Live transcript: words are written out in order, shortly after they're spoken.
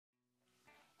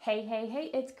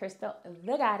Hey, it's Crystal,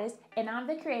 the goddess, and I'm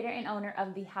the creator and owner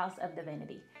of the House of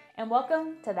Divinity. And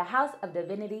welcome to the House of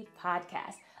Divinity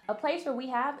podcast, a place where we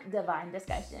have divine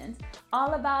discussions,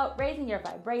 all about raising your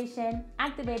vibration,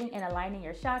 activating and aligning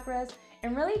your chakras,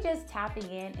 and really just tapping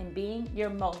in and being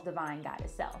your most divine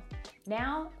goddess self.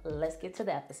 Now, let's get to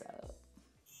the episode.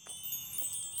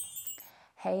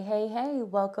 Hey,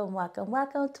 welcome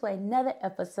to another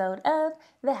episode of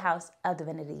the House of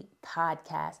Divinity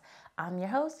podcast. I'm your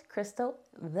host, Crystal,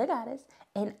 the goddess,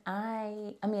 and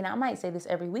I might say this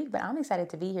every week, but I'm excited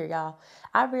to be here, y'all.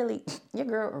 Your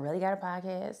girl really got a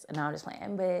podcast, and I'm just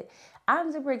playing, but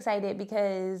I'm super excited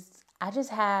because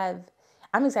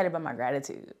I'm excited about my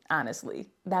gratitude, honestly.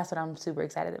 That's what I'm super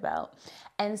excited about.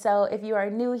 And so if you are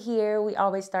new here, we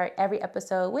always start every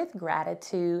episode with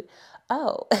gratitude.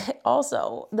 Oh,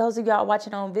 also, those of y'all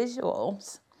watching on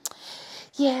visuals,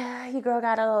 yeah, your girl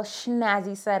got a little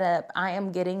snazzy setup. I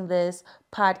am getting this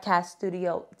podcast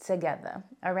studio together,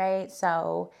 all right?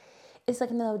 So it's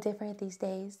looking a little different these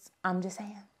days. I'm just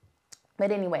saying.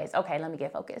 But anyways, okay, let me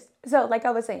get focused. So like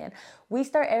I was saying, we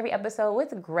start every episode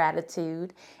with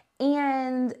gratitude.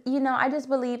 And, I just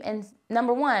believe in,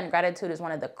 number one, gratitude is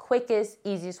one of the quickest,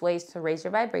 easiest ways to raise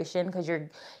your vibration because you're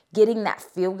getting that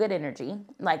feel-good energy,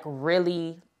 like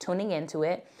really tuning into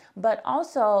it. But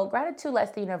also, gratitude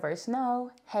lets the universe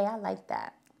know, hey, I like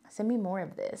that. Send me more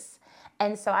of this.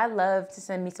 And so I love to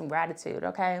send me some gratitude,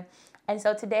 okay? And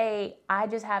so today, I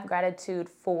just have gratitude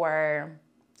for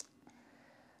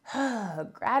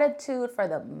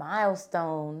the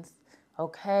milestones,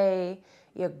 okay?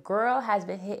 Your girl has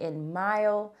been hitting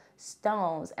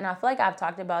milestones. And I feel like I've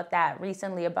talked about that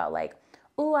recently about like,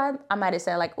 I might have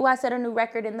said like, I set a new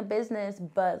record in the business,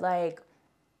 but like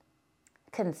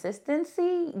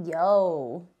consistency,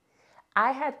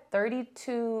 I had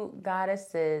 32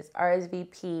 goddesses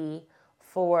RSVP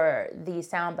for the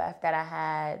sound bath that I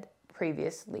had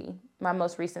previously, my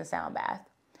most recent sound bath.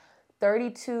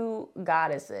 32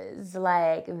 goddesses,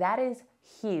 like that is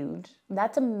huge.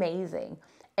 That's amazing.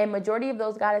 And majority of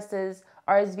those goddesses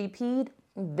RSVP'd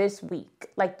this week,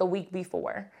 like the week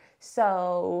before.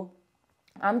 So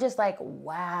I'm just like,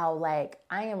 wow, like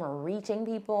I am reaching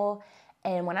people.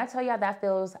 And when I tell y'all that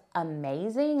feels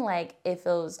amazing, like it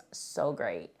feels so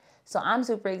great. So I'm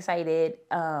super excited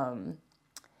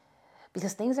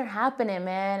because things are happening,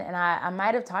 man. And I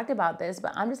might have talked about this,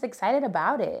 but I'm just excited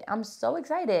about it. I'm so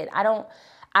excited.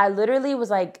 I literally was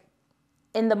like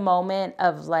in the moment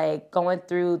of like going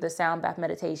through the sound bath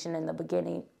meditation in the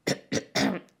beginning.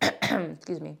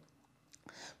 Excuse me.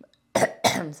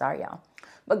 Sorry, y'all.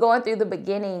 But going through the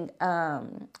beginning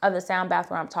of the sound bath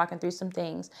where I'm talking through some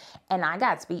things, and I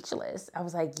got speechless. I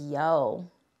was like, yo.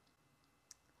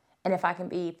 And if I can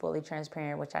be fully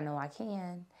transparent, which I know I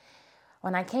can,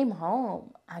 when I came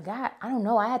home, I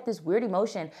had this weird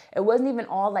emotion. It wasn't even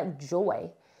all like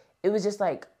joy. It was just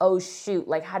like, oh shoot,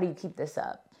 like how do you keep this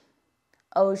up?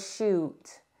 Oh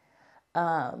shoot.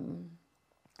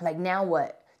 Like now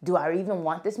what? Do I even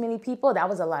want this many people? That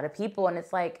was a lot of people. And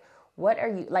it's like, what are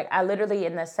you, like I literally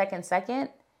in the second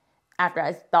after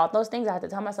I thought those things, I had to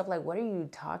tell myself like, what are you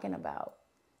talking about?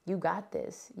 You got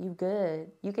this. You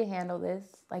good. You can handle this.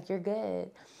 Like you're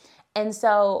good. And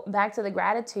so back to the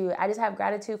gratitude, I just have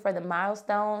gratitude for the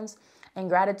milestones and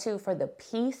gratitude for the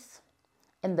peace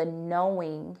and the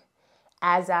knowing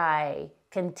as I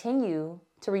continue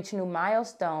to reach new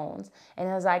milestones and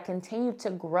as I continue to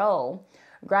grow.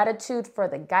 Gratitude for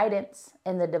the guidance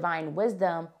and the divine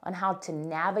wisdom on how to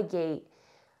navigate,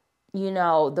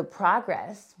 the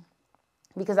progress,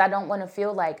 because I don't want to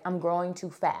feel like I'm growing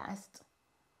too fast.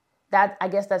 I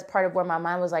guess that's part of where my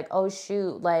mind was like, oh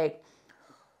shoot, like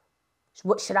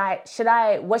what should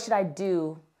I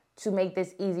do to make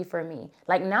this easy for me?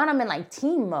 Like now I'm in like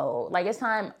team mode. Like it's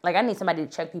time, like I need somebody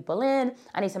to check people in.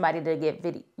 I need somebody to get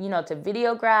video, to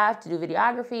videograph, to do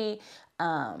videography.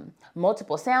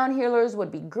 Multiple sound healers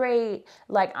would be great.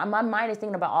 Like my mind is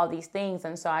thinking about all these things.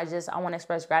 And so I want to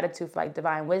express gratitude for like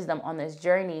divine wisdom on this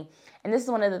journey. And this is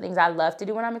one of the things I love to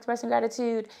do when I'm expressing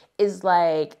gratitude is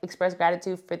like express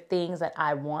gratitude for things that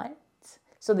I want.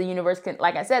 So the universe can,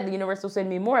 like I said, the universe will send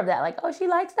me more of that. Like, oh, she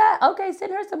likes that? Okay,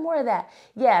 send her some more of that.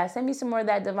 Yeah, send me some more of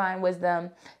that divine wisdom.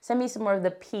 Send me some more of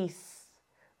the peace,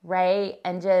 right?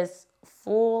 And just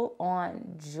full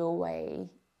on joy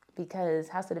because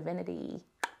House of Divinity.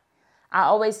 I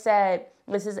always said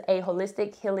this is a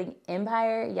holistic healing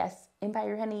empire. Yes,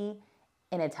 empire, honey,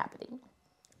 and it's happening.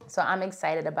 So I'm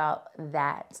excited about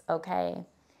that, okay?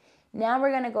 Now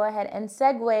we're going to go ahead and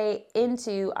segue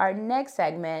into our next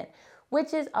segment,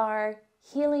 which is our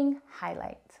healing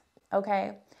highlight,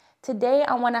 okay? Today,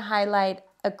 I want to highlight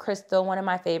a crystal, one of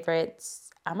my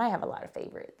favorites. I might have a lot of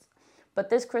favorites. But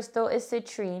this crystal is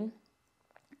citrine.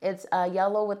 It's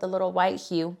yellow with a little white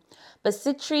hue. But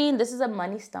citrine, this is a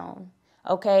money stone,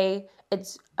 okay?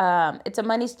 It's a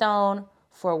money stone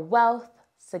for wealth,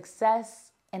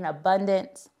 success, and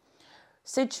abundance.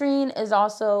 Citrine is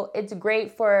also, it's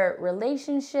great for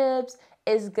relationships.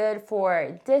 It's good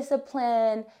for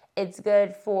discipline. It's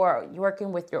good for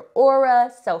working with your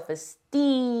aura,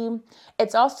 self-esteem.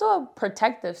 It's also a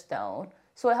protective stone.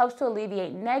 So it helps to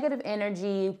alleviate negative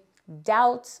energy,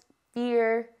 doubts,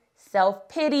 fear,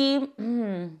 self-pity,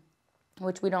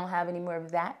 which we don't have any more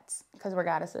of that because we're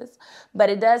goddesses. But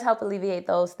it does help alleviate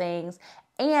those things.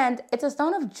 And it's a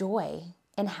stone of joy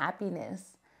and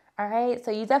happiness. All right.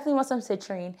 So you definitely want some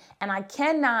citrine. And I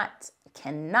cannot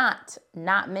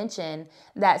not mention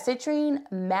that citrine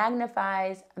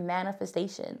magnifies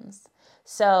manifestations.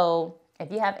 So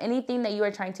if you have anything that you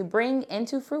are trying to bring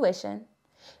into fruition,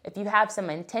 if you have some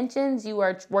intentions you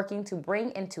are working to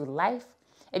bring into life,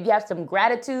 if you have some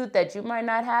gratitude that you might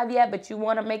not have yet, but you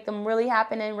want to make them really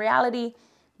happen in reality,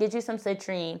 get you some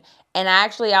citrine. And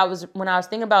when I was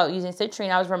thinking about using citrine,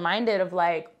 I was reminded of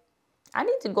like, I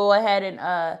need to go ahead and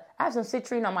I have some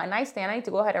citrine on my nightstand. I need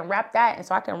to go ahead and wrap that, and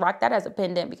so I can rock that as a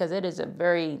pendant because it is a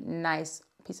very nice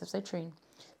piece of citrine.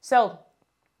 So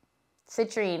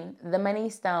citrine, the money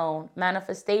stone,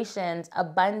 manifestations,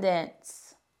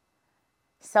 abundance,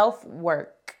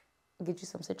 self-work. Get you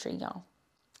some citrine, y'all.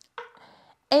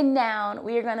 And now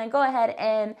we are going to go ahead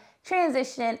and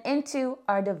transition into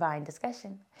our divine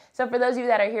discussion. So for those of you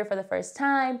that are here for the first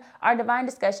time, our divine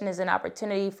discussion is an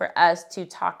opportunity for us to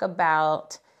talk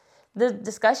about the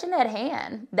discussion at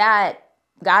hand, that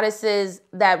goddesses,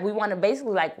 that we want to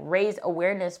basically like raise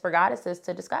awareness for goddesses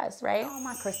to discuss, right? All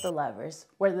my crystal lovers,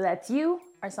 whether that's you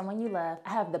or someone you love,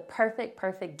 I have the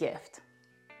perfect gift.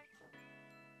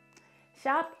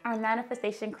 Shop our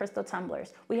manifestation crystal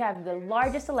tumblers. We have the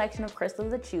largest selection of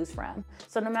crystals to choose from.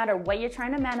 So no matter what you're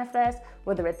trying to manifest,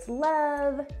 whether it's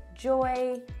love,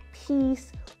 joy,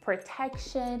 peace,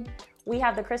 protection, we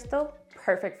have the crystal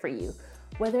perfect for you.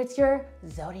 Whether it's your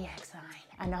zodiac sign.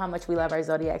 I know how much we love our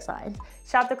zodiac signs.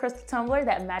 Shop the crystal tumbler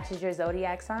that matches your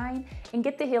zodiac sign and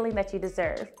get the healing that you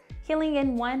deserve. Healing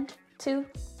in 1, 2,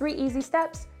 3 easy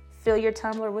steps. Fill your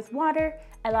tumbler with water.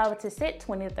 Allow it to sit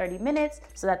 20 to 30 minutes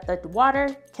so that the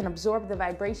water can absorb the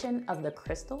vibration of the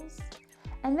crystals.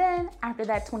 And then after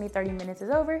that 20, 30 minutes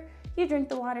is over, you drink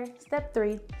the water, step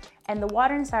 3, and the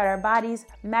water inside our bodies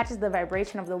matches the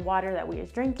vibration of the water that we are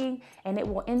drinking, and it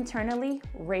will internally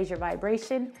raise your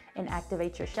vibration and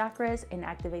activate your chakras and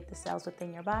activate the cells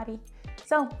within your body.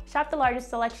 So shop the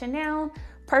largest selection now,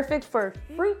 perfect for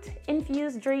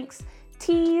fruit-infused drinks,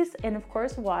 teas, and of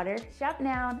course water. Shop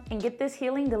now and get this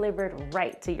healing delivered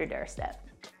right to your doorstep.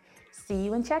 See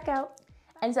you in checkout.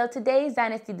 And so today's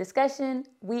Dynasty discussion,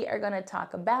 we are going to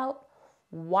talk about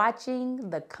watching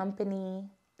the company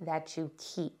that you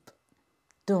keep.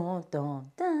 Dun, dun,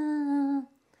 dun.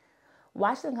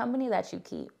 Watch the company that you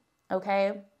keep,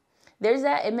 okay? There's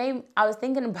that, I was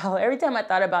thinking about, every time I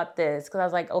thought about this, because I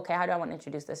was like, okay, how do I want to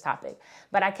introduce this topic?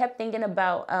 But I kept thinking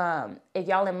about, if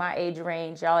y'all in my age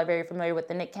range, y'all are very familiar with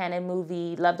the Nick Cannon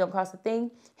movie, Love Don't Cost a Thing,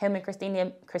 him and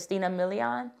Christina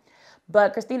Milian.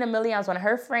 But Christina Milian's one of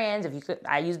her friends,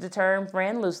 I use the term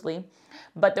friend loosely,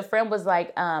 but the friend was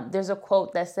like, there's a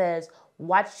quote that says,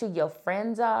 watch who your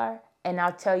friends are, and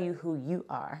I'll tell you who you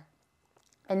are.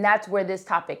 And that's where this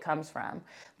topic comes from.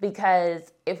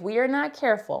 Because if we are not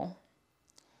careful,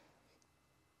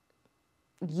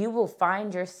 you will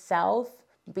find yourself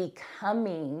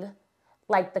becoming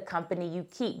like the company you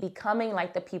keep, becoming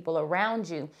like the people around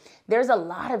you. There's a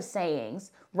lot of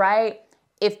sayings, right?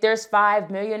 If there's 5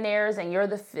 millionaires and you're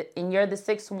the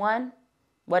sixth one,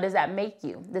 what does that make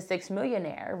you? The 6th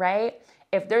millionaire, right?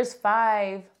 If there's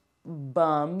 5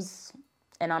 bums,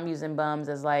 and I'm using bums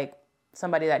as like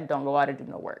somebody that don't go out and do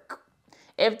no work.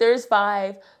 If there's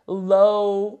 5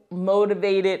 low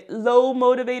motivated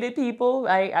people,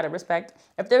 right, out of respect,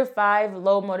 if there are 5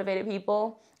 low motivated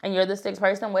people and you're the 6th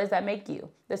person, what does that make you?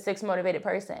 The 6th motivated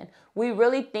person. We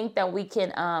really think that we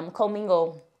can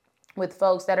commingle with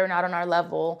folks that are not on our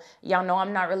level. Y'all know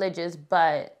I'm not religious,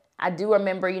 but I do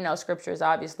remember, scriptures,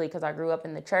 obviously, because I grew up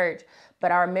in the church.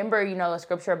 But I remember, a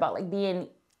scripture about like being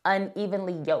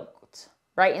unevenly yoked,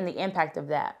 right? And the impact of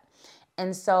that.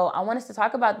 And so I want us to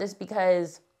talk about this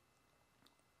because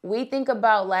we think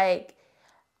about like,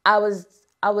 I was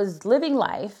living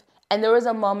life and there was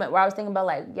a moment where I was thinking about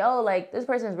like, yo, like this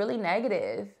person's really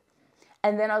negative.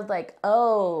 And then I was like,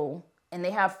 oh, and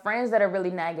they have friends that are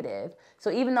really negative. So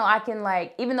even though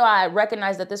I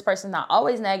recognize that this person's not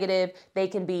always negative, they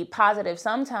can be positive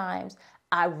sometimes,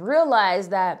 I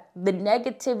realized that the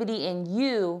negativity in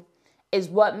you is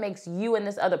what makes you and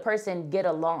this other person get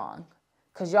along,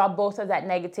 because y'all both have that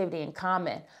negativity in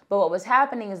common. But what was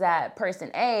happening is that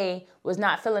person A was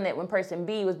not feeling it when person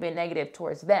B was being negative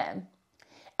towards them.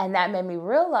 And that made me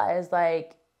realize,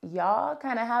 like, y'all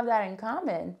kind of have that in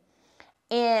common.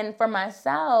 And for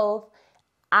myself,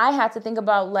 I had to think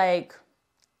about, like,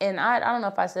 and I don't know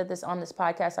if I said this on this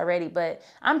podcast already, but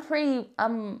I'm pretty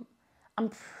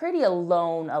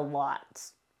alone a lot.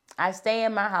 I stay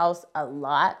in my house a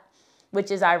lot,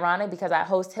 which is ironic because I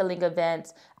host healing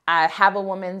events. I have a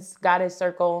women's goddess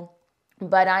circle,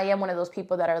 but I am one of those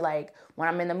people that are like, when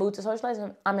I'm in the mood to socialize,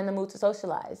 I'm in the mood to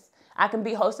socialize. I can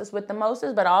be hostess with the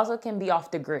mostest, but I also can be off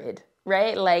the grid,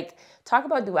 right? Like, talk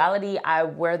about duality. I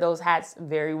wear those hats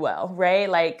very well, right?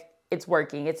 Like, it's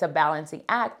working. It's a balancing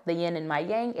act, the yin and my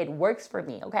yang. It works for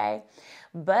me, okay?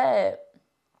 But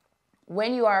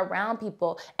when you are around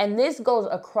people, and this goes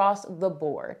across the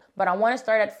board, but I want to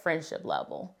start at friendship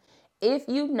level. If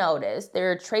you notice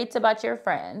there are traits about your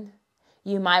friend,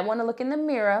 you might want to look in the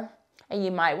mirror and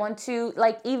you might want to,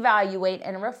 like, evaluate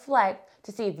and reflect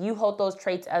to see if you hold those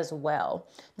traits as well.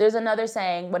 There's another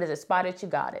saying, what is it? Spot it, you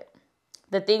got it.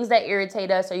 The things that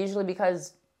irritate us are usually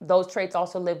because those traits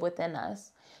also live within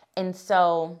us. And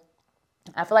so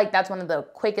I feel like that's one of the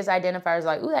quickest identifiers,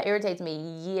 like, ooh, that irritates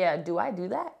me. Yeah, do I do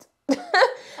that?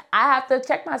 I have to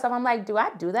check myself. I'm like, do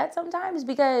I do that sometimes?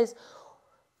 Because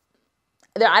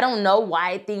I don't know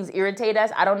why things irritate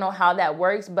us. I don't know how that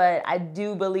works, but I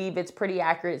do believe it's pretty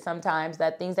accurate sometimes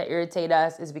that things that irritate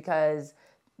us is because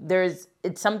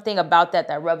it's something about that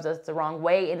rubs us the wrong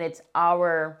way, and it's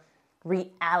our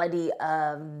reality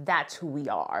of that's who we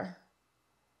are.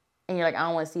 And you're like, I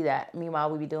don't want to see that.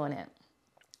 Meanwhile, we be doing it.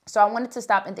 So I wanted to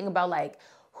stop and think about, like,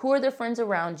 who are the friends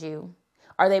around you?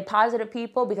 Are they positive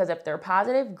people? Because if they're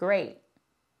positive, great.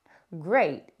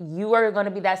 You are going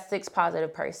to be that sixth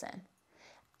positive person.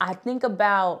 I think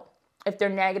about if they're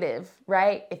negative,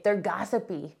 right? If they're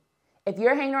gossipy. If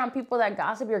you're hanging around people that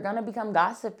gossip, you're going to become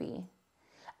gossipy.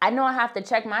 I know I have to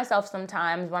check myself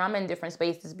sometimes when I'm in different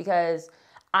spaces, because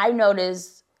I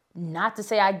notice, not to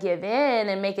say I give in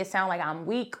and make it sound like I'm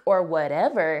weak or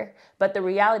whatever, but the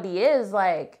reality is,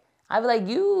 like, I'd be like,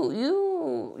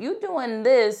 you doing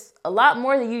this a lot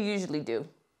more than you usually do.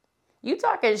 You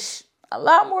talking a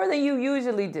lot more than you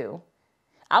usually do.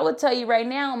 I would tell you right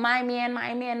now, my man,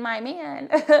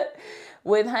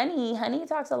 with Honey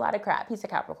talks a lot of crap. He's a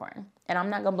Capricorn. And I'm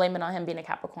not going to blame it on him being a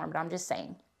Capricorn, but I'm just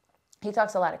saying. He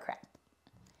talks a lot of crap.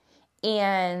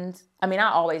 And, I mean,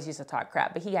 I always used to talk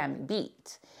crap, but he got me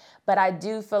beat. But I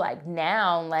do feel like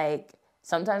now, like,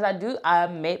 sometimes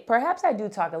perhaps I do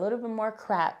talk a little bit more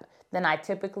crap than I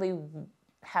typically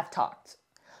have talked,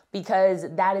 because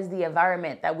that is the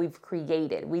environment that we've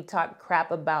created. We talk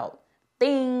crap about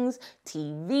things,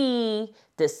 TV,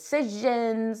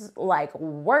 decisions, like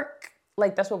work,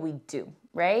 like that's what we do,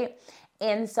 right?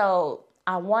 And so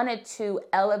I wanted to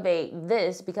elevate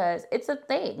this because it's a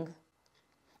thing.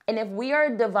 And if we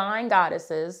are divine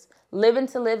goddesses, living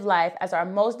to live life as our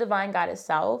most divine goddess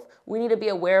self, we need to be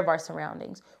aware of our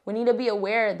surroundings. We need to be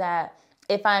aware that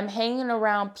if I'm hanging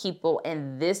around people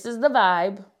and this is the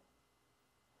vibe,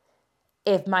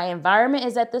 if my environment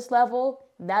is at this level,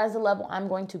 that is the level I'm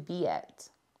going to be at.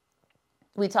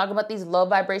 We talk about these low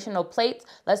vibrational plates.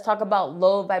 Let's talk about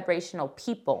low vibrational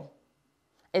people.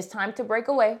 It's time to break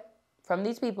away from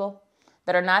these people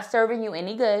that are not serving you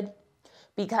any good,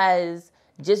 because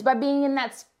just by being in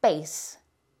that space,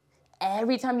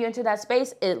 every time you enter that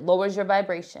space, it lowers your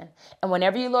vibration. And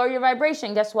whenever you lower your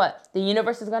vibration, guess what? The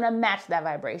universe is going to match that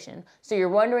vibration. So you're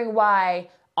wondering why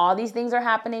all these things are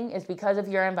happening. It's because of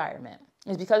your environment.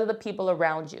 It's because of the people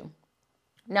around you.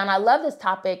 Now, and I love this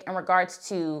topic in regards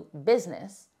to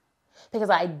business, because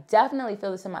I definitely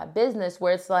feel this in my business,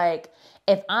 where it's like,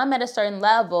 if I'm at a certain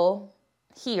level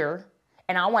here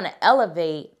and I want to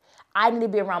elevate, I need to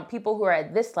be around people who are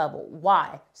at this level.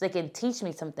 Why? So they can teach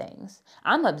me some things.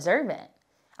 I'm observant.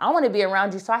 I want to be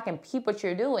around you so I can peep what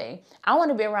you're doing. I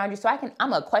want to be around you so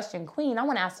I'm a question queen. I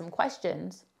want to ask some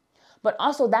questions. But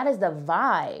also, that is the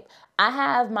vibe. I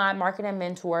have my marketing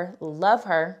mentor, love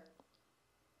her.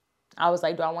 I was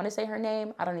like, do I want to say her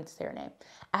name? I don't need to say her name.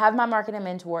 I have my marketing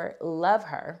mentor, love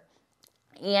her.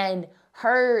 And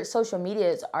her social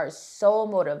medias are so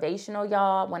motivational,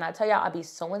 y'all. When I tell y'all, I'll be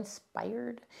so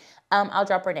inspired. I'll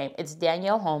drop her name. It's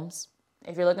Danielle Holmes.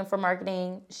 If you're looking for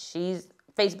marketing, she's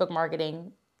Facebook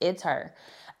marketing. It's her.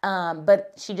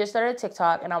 But she just started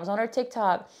TikTok, and I was on her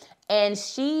TikTok, and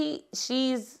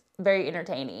she's very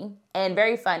entertaining and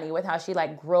very funny with how she,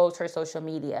 like, grows her social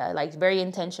media, like, very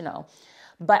intentional.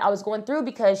 But I was going through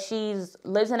because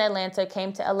lives in Atlanta,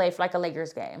 came to LA for like a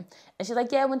Lakers game. And she's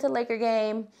like, yeah, I went to the Laker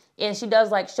game. And she does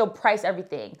like, she'll price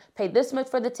everything. Pay this much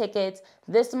for the tickets,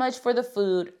 this much for the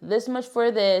food, this much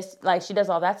for this. Like she does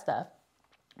all that stuff.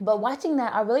 But watching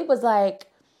that, I really was like,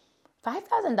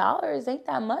 $5,000 ain't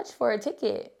that much for a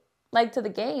ticket, like to the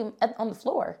game on the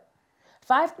floor.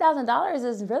 $5,000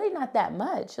 is really not that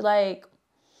much. Like,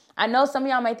 I know some of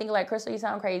y'all might think like, Crystal, you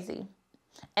sound crazy.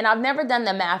 And I've never done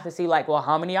the math to see like, well,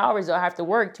 how many hours do I have to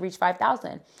work to reach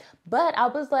 5,000? But I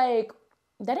was like,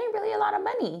 that ain't really a lot of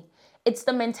money. It's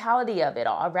the mentality of it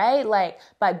all, right? Like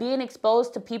by being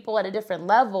exposed to people at a different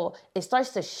level, it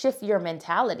starts to shift your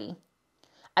mentality.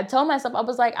 I told myself, I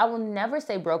was like, I will never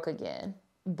say broke again.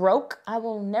 Broke, I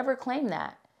will never claim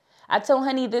that. I told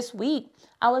Honey this week,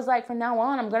 I was like, from now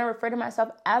on, I'm going to refer to myself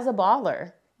as a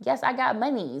baller. Yes, I got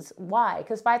monies. Why?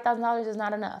 Because $5,000 is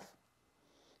not enough.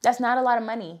 That's not a lot of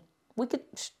money.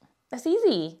 That's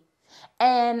easy.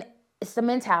 And it's the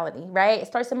mentality, right? It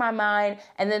starts in my mind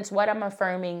and then it's what I'm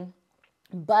affirming.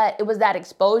 But it was that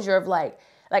exposure of like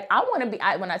I want to be,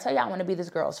 when I tell you I want to be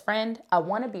this girl's friend, I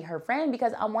want to be her friend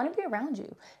because I want to be around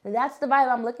you. That's the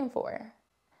vibe I'm looking for.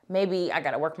 Maybe I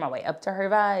got to work my way up to her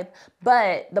vibe.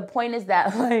 But the point is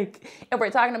that like, if we're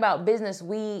talking about business,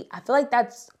 I feel like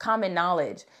that's common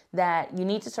knowledge that you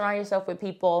need to surround yourself with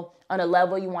people on a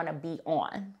level you want to be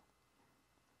on.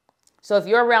 So if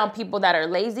you're around people that are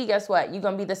lazy, guess what? You're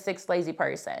going to be the sixth lazy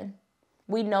person.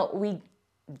 Do we know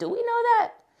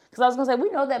that? Because I was going to say, we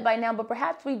know that by now, but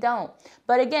perhaps we don't.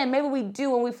 But again, maybe we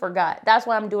do and we forgot. That's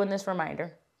why I'm doing this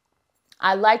reminder.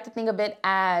 I like to think of it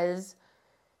as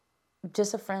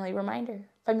just a friendly reminder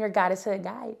from your goddesshood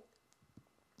guide.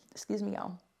 Excuse me,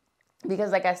 y'all.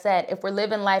 Because like I said, if we're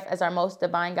living life as our most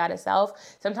divine goddess self,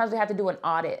 sometimes we have to do an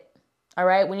audit. All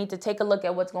right. We need to take a look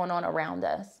at what's going on around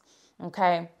us.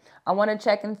 Okay. I want to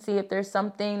check and see if there's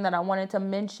something that I wanted to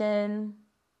mention.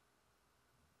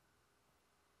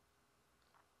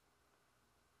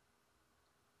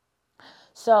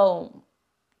 So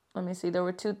let me see. There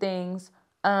were two things.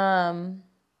 And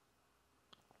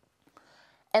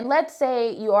let's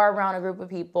say you are around a group of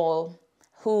people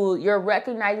who you're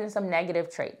recognizing some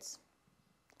negative traits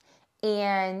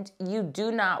and you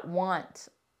do not want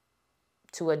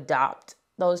to adopt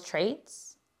those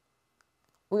traits.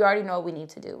 We already know what we need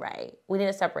to do, right? We need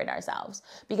to separate ourselves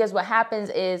because what happens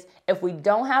is if we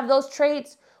don't have those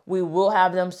traits, we will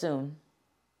have them soon.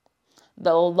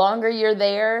 The longer you're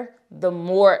there, the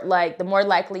more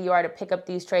likely you are to pick up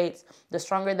these traits, the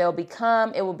stronger they'll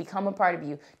become. It will become a part of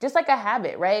you. Just like a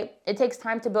habit, right? It takes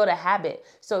time to build a habit.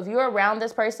 So if you're around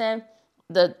this person,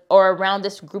 or around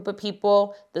this group of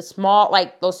people, those small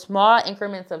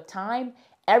increments of time,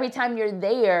 every time you're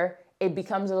there, it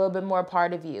becomes a little bit more a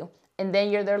part of you. And then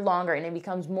you're there longer and it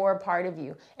becomes more a part of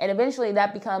you. And eventually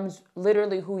that becomes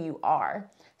literally who you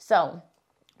are. So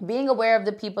being aware of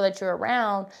the people that you're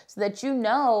around so that you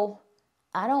know,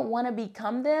 I don't want to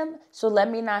become them, so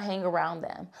let me not hang around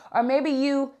them. Or maybe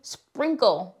you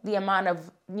sprinkle the amount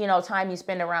of, time you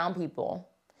spend around people.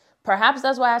 Perhaps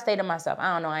that's why I stay to myself.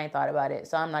 I don't know. I ain't thought about it.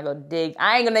 So I ain't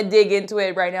going to dig into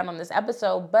it right now on this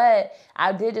episode. But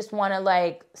I did just want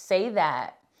to say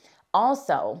that.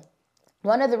 Also,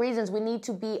 one of the reasons we need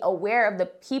to be aware of the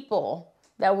people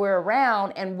that we're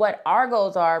around and what our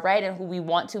goals are, right? And who we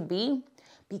want to be.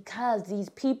 Because these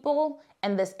people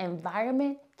and this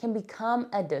environment can become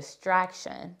a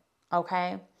distraction,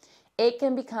 okay? It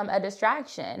can become a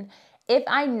distraction. If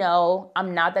I know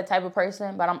I'm not that type of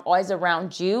person, but I'm always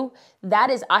around you, that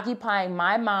is occupying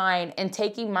my mind and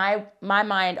taking my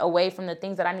mind away from the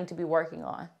things that I need to be working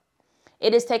on.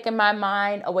 It is taking my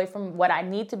mind away from what I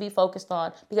need to be focused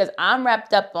on because I'm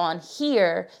wrapped up on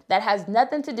here that has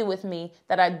nothing to do with me,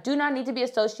 that I do not need to be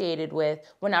associated with,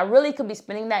 when I really could be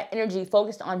spending that energy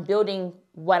focused on building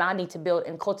what I need to build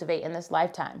and cultivate in this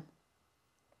lifetime.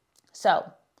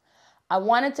 So I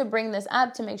wanted to bring this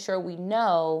up to make sure we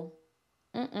know,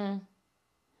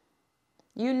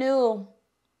 you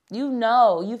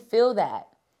feel that.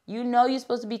 You're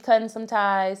supposed to be cutting some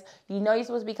ties. You're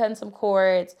supposed to be cutting some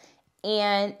cords.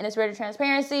 And in a spirit of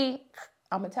transparency,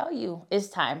 I'm going to tell you, it's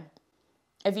time.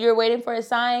 If you're waiting for a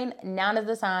sign, now is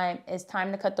the time. It's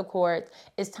time to cut the cords.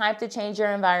 It's time to change your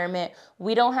environment.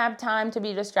 We don't have time to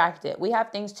be distracted. We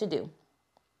have things to do.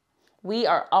 We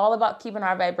are all about keeping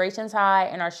our vibrations high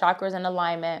and our chakras in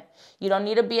alignment. You don't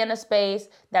need to be in a space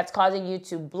that's causing you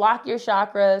to block your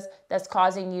chakras, that's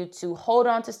causing you to hold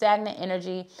on to stagnant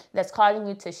energy, that's causing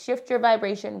you to shift your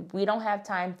vibration. We don't have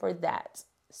time for that.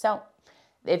 So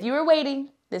if you were waiting,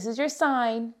 this is your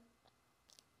sign.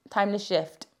 Time to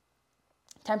shift.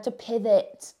 Time to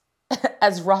pivot.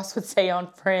 as Ross would say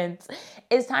on Friends,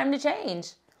 it's time to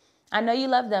change. I know you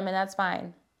love them, and that's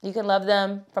fine. You can love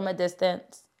them from a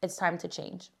distance. It's time to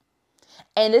change.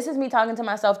 And this is me talking to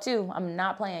myself too. I'm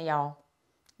not playing, y'all.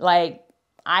 Like,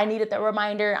 I needed the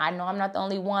reminder. I know I'm not the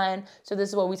only one. So this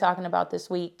is what we're talking about this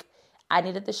week. I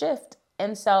needed the shift.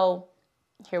 And so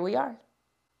here we are.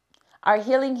 Our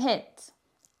healing hint.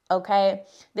 Okay.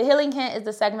 The healing hint is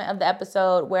the segment of the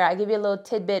episode where I give you a little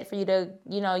tidbit for you to,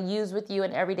 use with you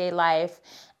in everyday life.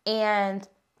 And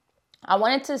I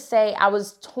wanted to say I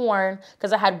was torn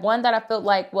because I had one that I felt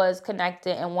like was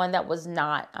connected and one that was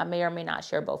not. I may or may not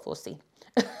share both. We'll see.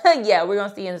 Yeah, we're going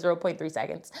to see in 0.3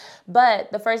 seconds. But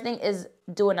the first thing is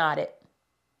do an audit.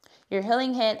 Your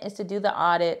healing hint is to do the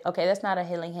audit. Okay, that's not a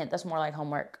healing hint. That's more like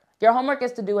homework. Your homework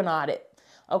is to do an audit.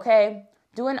 Okay?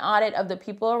 Do an audit of the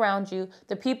people around you,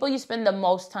 the people you spend the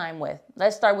most time with.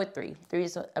 Let's start with 3. 3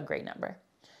 is a great number.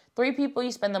 3 people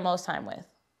you spend the most time with.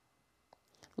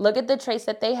 Look at the traits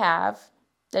that they have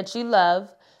that you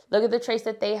love. Look at the traits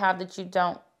that they have that you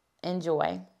don't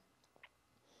enjoy.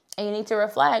 And you need to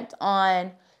reflect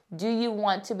on, do you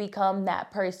want to become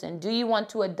that person? Do you want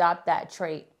to adopt that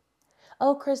trait?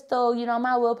 Oh, Crystal,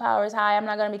 my willpower is high. I'm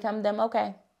not going to become them.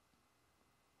 Okay.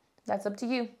 That's up to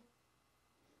you.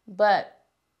 But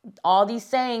all these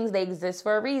sayings, they exist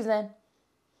for a reason.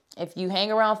 If you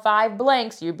hang around 5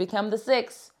 blanks, you become the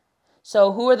 6.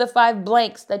 So who are the 5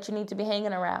 blanks that you need to be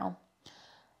hanging around?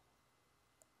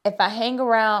 If I hang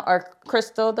around, or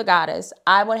Crystal, the goddess,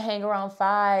 I would hang around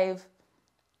 5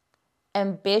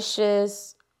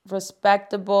 ambitious,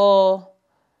 respectable,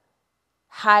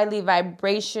 highly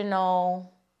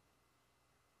vibrational,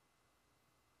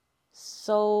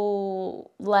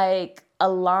 so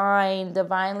aligned,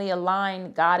 divinely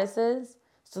aligned goddesses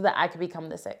so that I could become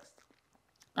the 6th.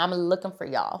 I'm looking for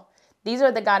y'all. These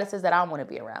are the goddesses that I want to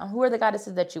be around. Who are the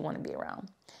goddesses that you want to be around?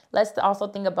 Let's also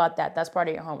think about that. That's part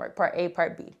of your homework. Part A,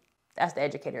 part B. That's the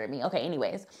educator in me. Okay,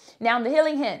 anyways. Now, the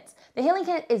healing hint. The healing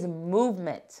hint is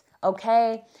movement,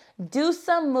 okay? Do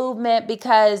some movement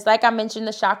because, like I mentioned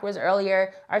the chakras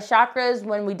earlier, our chakras,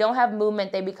 when we don't have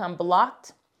movement, they become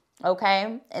blocked,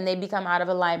 okay? And they become out of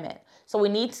alignment. So we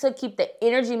need to keep the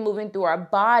energy moving through our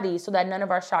body so that none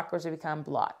of our chakras will become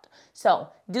blocked. So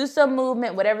do some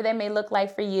movement, whatever they may look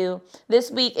like for you. This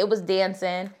week, it was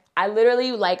dancing. I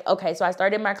literally so I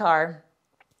started my car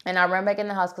and I ran back in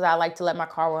the house because I like to let my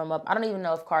car warm up. I don't even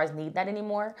know if cars need that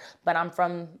anymore, but I'm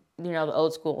from, the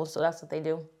old school. So that's what they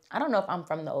do. I don't know if I'm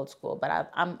from the old school,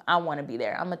 but I want to be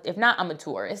there. If not, I'm a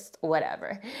tourist,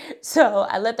 whatever. So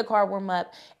I let the car warm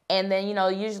up. And then,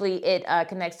 usually it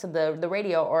connects to the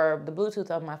radio or the Bluetooth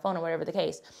of my phone or whatever the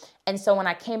case. And so when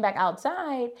I came back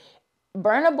outside,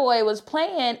 Burna Boy was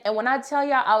playing. And when I tell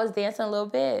y'all, I was dancing a little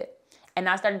bit. And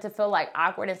I started to feel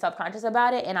awkward and self-conscious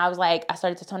about it. And I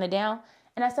started to tone it down.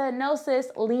 And I said, no,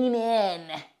 sis, lean in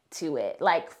to it.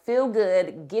 Feel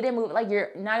good, get it moving.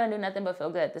 You're not going to do nothing but feel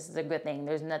good. This is a good thing.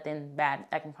 There's nothing bad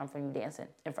that can come from you dancing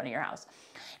in front of your house,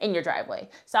 in your driveway.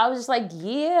 So I was just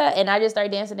yeah. And I just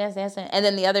started dancing. And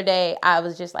then the other day, I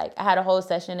was just I had a whole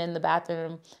session in the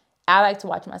bathroom. I like to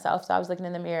watch myself. So I was looking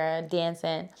in the mirror,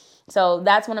 dancing. So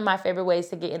that's one of my favorite ways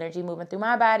to get energy moving through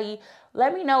my body.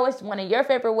 Let me know it's one of your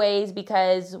favorite ways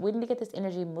because we need to get this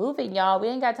energy moving, y'all. We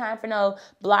ain't got time for no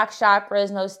blocked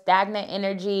chakras, no stagnant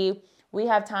energy. We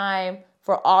have time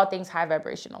for all things high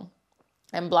vibrational.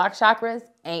 And blocked chakras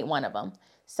ain't one of them.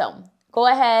 So go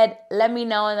ahead. Let me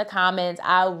know in the comments.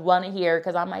 I want to hear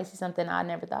because I might see something I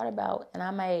never thought about. And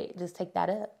I might just take that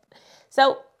up.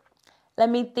 So let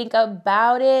me think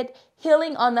about it.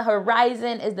 Healing on the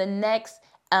Horizon is the next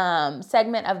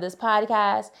segment of this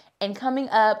podcast. And coming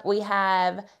up, we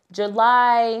have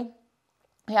July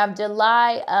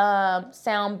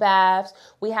sound baths.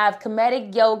 We have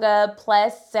Comedic Yoga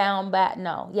plus sound bath.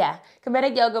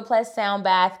 Comedic Yoga plus sound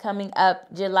bath coming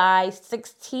up July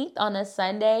 16th on a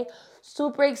Sunday.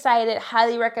 Super excited.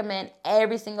 Highly recommend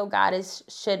every single goddess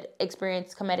should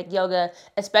experience Comedic Yoga,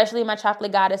 especially my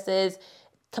chocolate goddesses.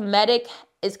 Comedic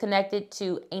is connected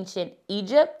to ancient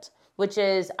Egypt, which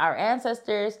is our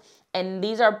ancestors. And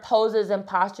these are poses and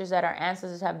postures that our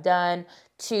ancestors have done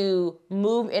to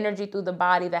move energy through the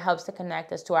body that helps to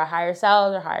connect us to our higher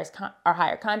selves, our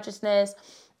higher consciousness,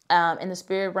 in the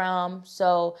spirit realm.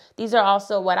 So these are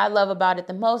also what I love about it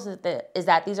the most is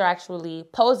that these are actually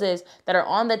poses that are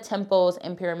on the temples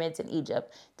and pyramids in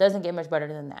Egypt. Doesn't get much better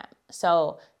than that.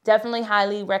 So definitely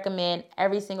highly recommend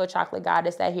every single chocolate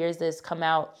goddess that hears this come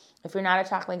out. If you're not a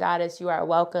chocolate goddess, you are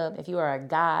welcome. If you are a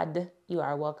god, you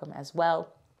are welcome as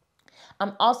well.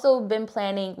 I'm also been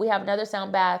planning, we have another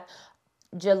sound bath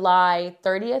July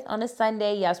 30th on a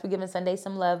Sunday. Yes, we're giving Sunday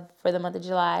some love for the month of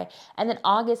July. And then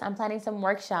August, I'm planning some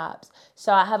workshops.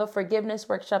 So I have a forgiveness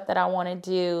workshop that I want to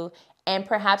do, and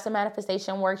perhaps a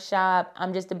manifestation workshop.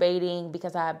 I'm just debating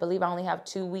because I believe I only have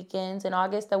 2 weekends in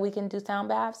August that we can do sound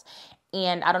baths.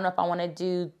 And I don't know if I want to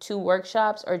do 2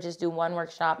 workshops or just do 1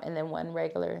 workshop and then 1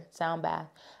 regular sound bath.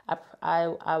 I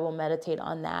will meditate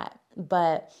on that.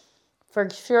 But for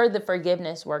sure, the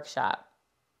forgiveness workshop,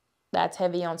 that's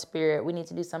heavy on spirit. We need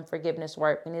to do some forgiveness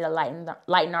work. We need to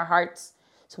lighten our hearts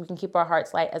so we can keep our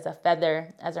hearts light as a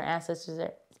feather, as our ancestors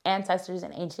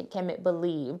in ancient Kemet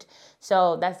believed.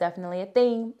 So that's definitely a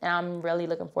thing, and I'm really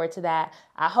looking forward to that.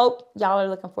 I hope y'all are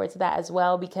looking forward to that as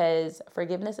well, because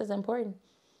forgiveness is important.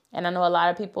 And I know a lot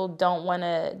of people don't want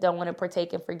to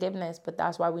partake in forgiveness, but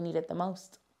that's why we need it the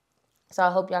most. So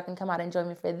I hope y'all can come out and join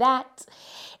me for that.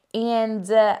 And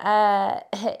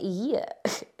yeah,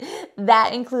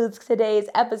 that includes today's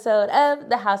episode of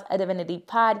the House of Divinity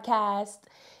podcast.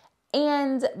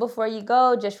 And before you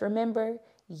go, just remember,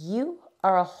 you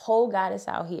are a whole goddess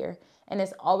out here. And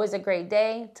it's always a great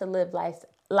day to live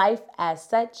life as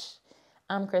such.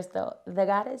 I'm Crystal, the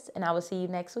goddess, and I will see you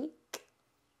next week.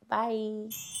 Bye.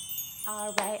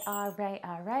 All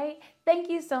right. Thank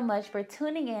you so much for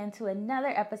tuning in to another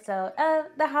episode of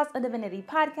the House of Divinity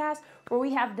podcast, where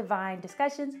we have divine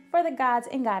discussions for the gods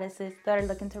and goddesses that are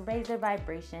looking to raise their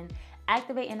vibration,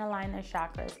 activate and align their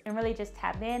chakras, and really just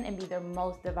tap in and be their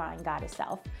most divine goddess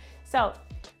self. So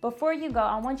before you go,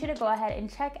 I want you to go ahead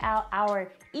and check out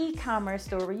our e-commerce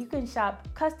store where you can shop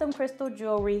custom crystal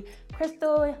jewelry,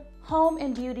 crystal home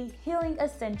and beauty, healing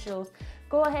essentials.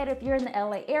 Go ahead, if you're in the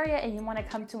LA area and you want to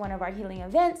come to one of our healing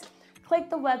events, click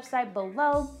the website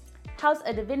below, House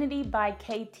of Divinity by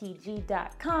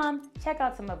KTG.com. Check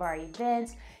out some of our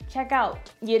events. Check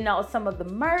out, some of the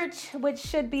merch, which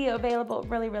should be available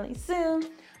really, really soon.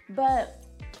 But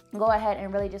go ahead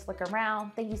and really just look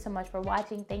around. Thank you so much for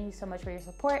watching. Thank you so much for your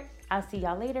support. I'll see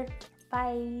y'all later.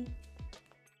 Bye.